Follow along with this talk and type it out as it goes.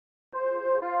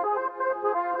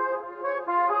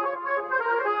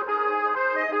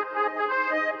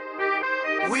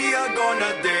are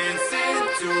gonna dance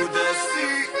into the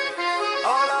sea.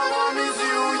 All I want is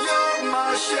you, you're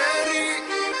my Chérie.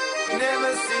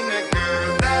 Never seen a girl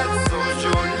that's so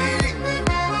jolie.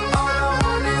 All I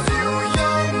want is you,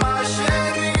 you're my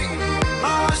Chérie,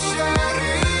 my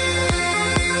Chérie.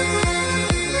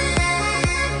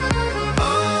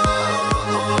 Oh, oh,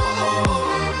 oh, oh.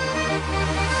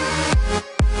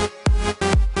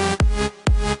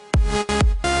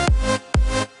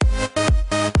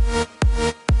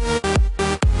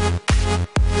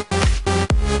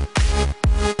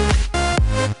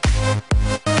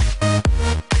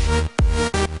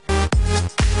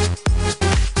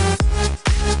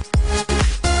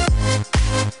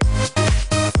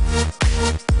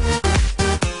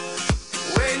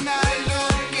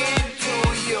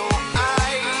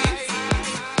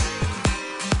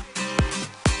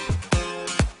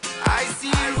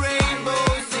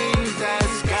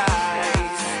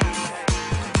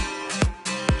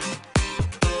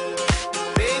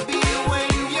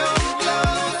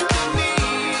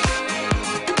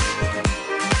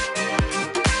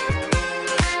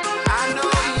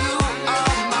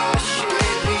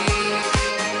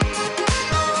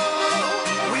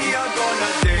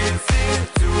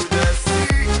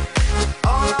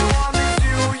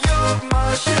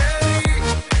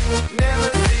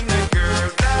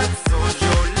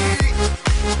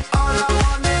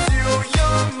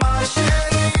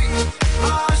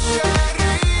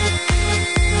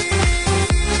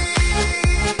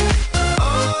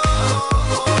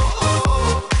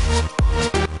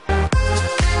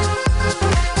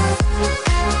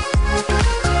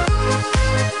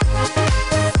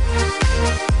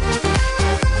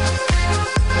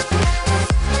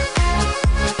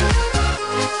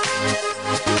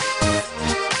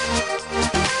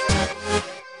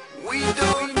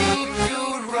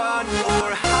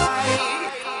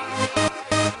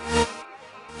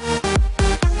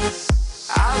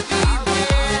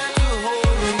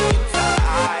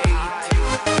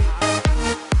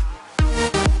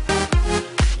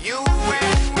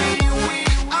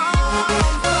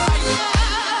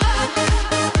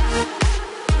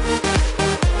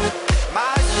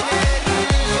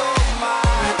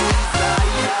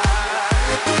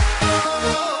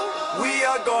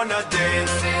 Gonna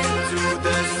dance into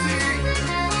the sea.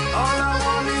 All I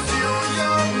want is you,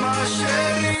 you're my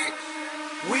Chérie.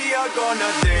 We are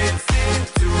gonna dance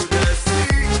into the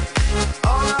sea.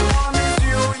 All I want is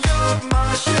you, you're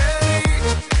my Chérie.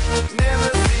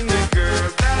 Never